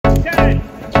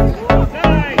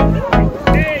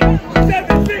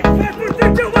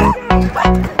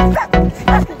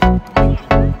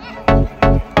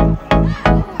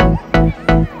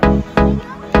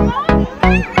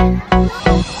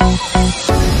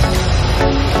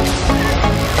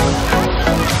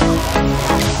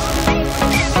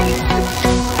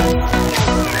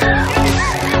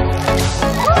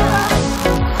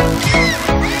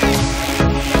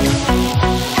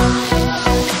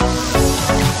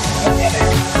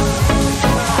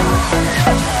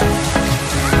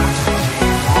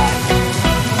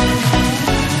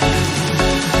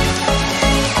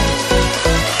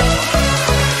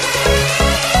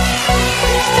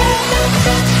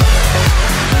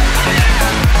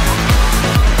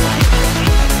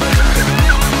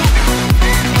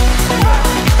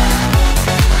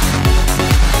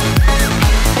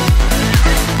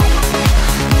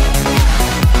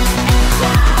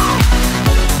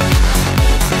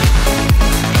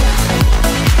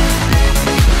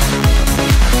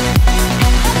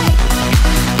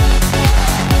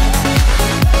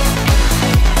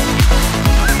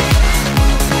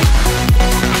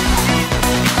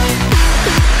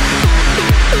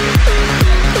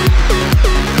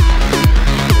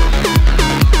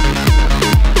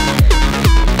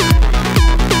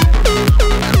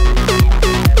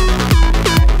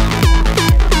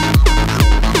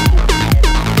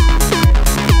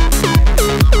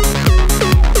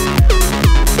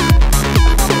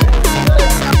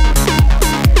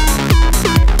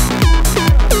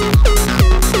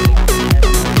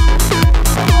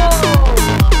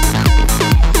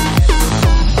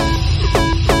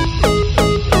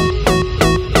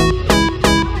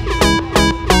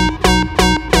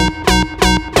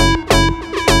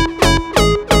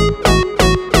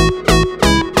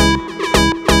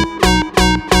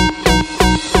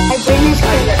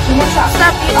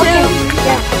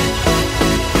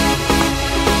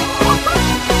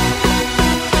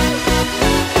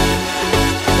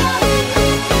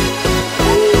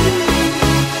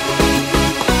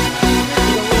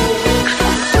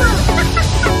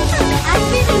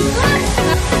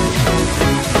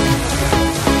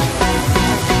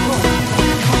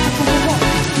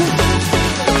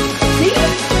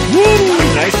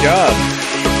job.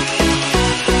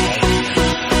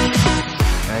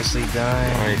 Nicely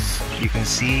done. Nice. You can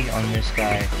see on this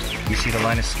guy, you see the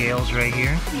line of scales right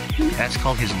here? That's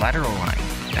called his lateral line.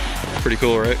 Pretty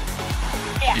cool, right?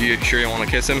 Yeah. You sure you want to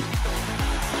kiss him?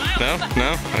 No?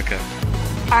 No? Okay.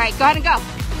 All right, go ahead and go.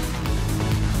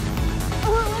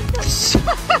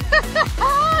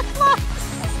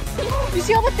 You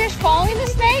see all the fish following the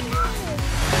snake?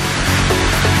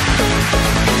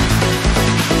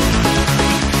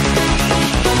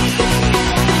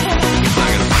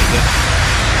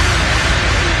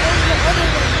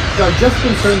 Are just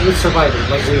concerned with surviving,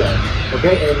 like we are.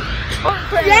 Okay? And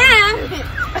Yeah.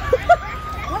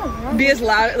 Be as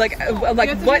loud, like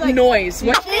what noise?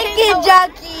 What? Chicken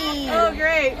jockey. Oh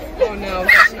great! Oh no,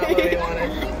 that's not what we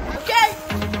wanted. Okay.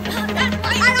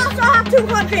 I also have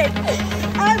 200.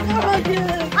 I have 400.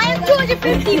 I have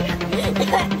 250.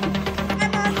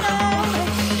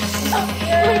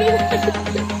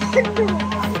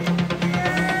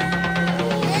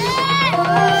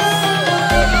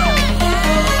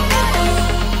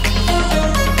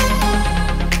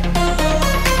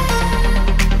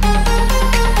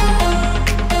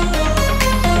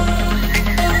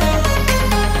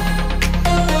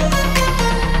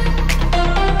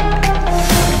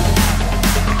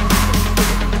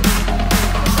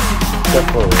 step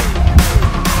forward.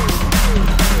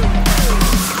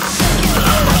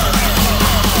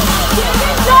 Never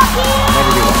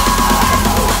do that.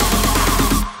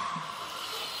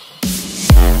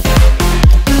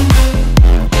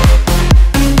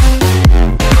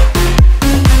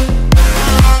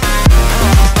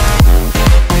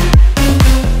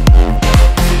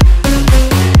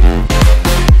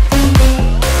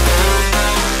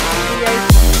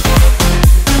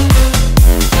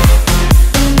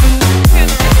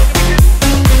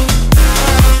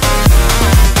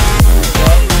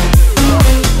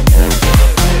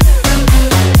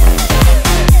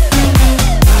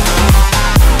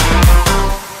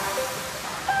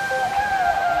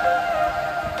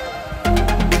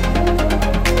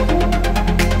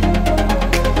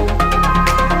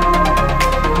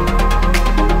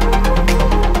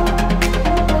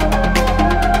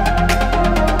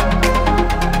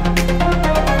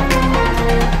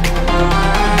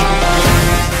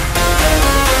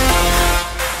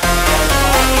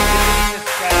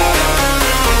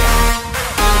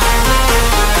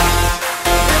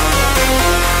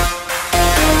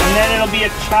 Be a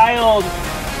child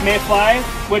mayfly,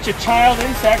 which a child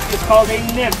insect is called a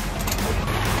nymph.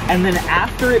 And then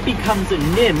after it becomes a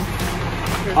nymph,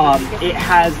 it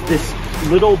has this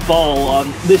little ball,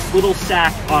 this little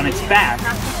sac on its back.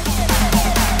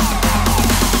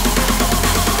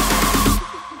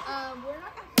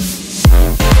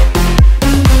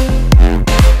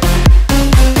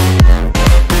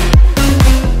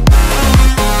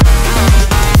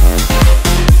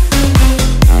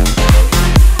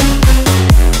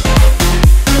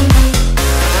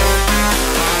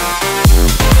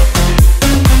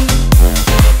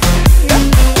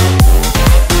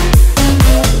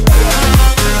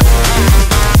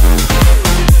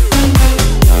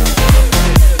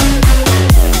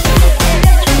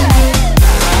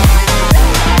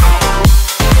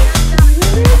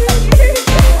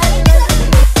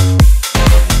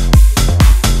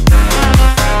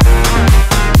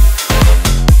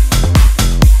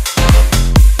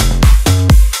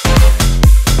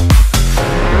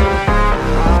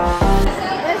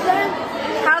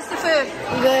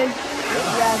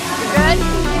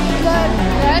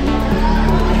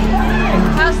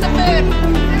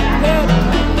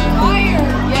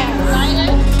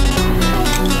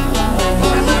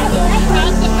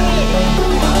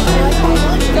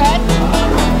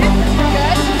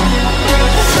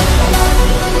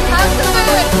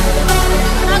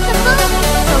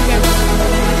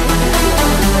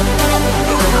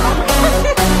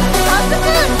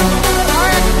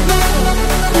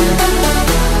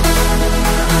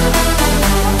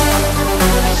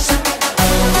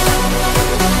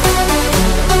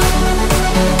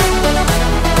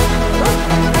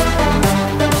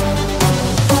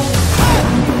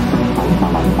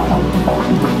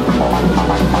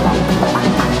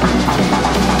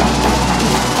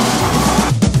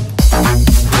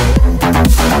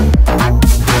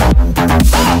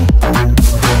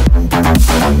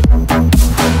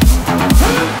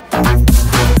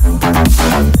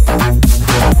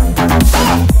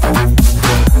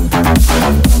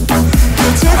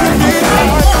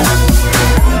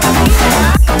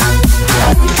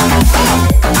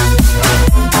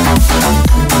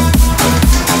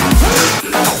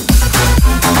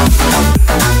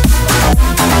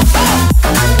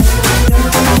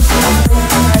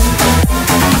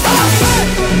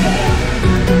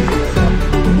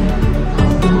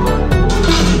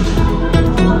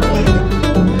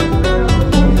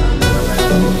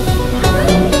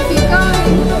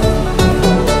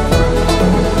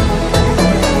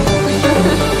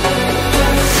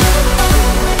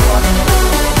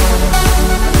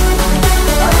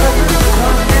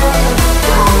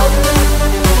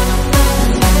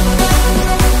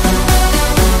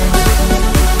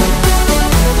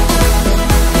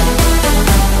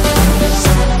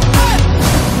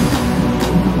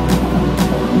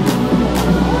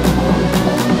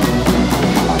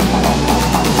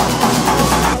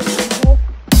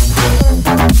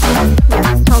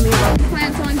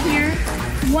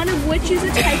 One of which is a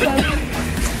type of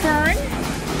fern,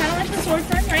 kind of like the sword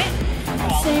fern, right?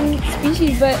 Same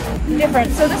species, but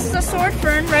different. So this is a sword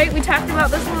fern, right? We talked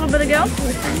about this a little bit ago.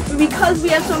 Because we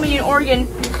have so many in Oregon,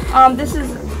 this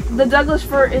is the Douglas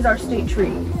fir is our state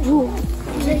tree. Ooh.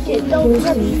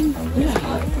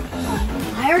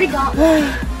 I already got one.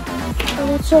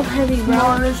 Oh, it's so heavy, bro.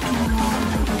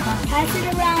 Pass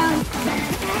it around.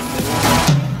 Pass it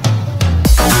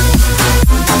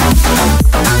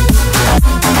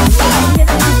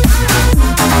around.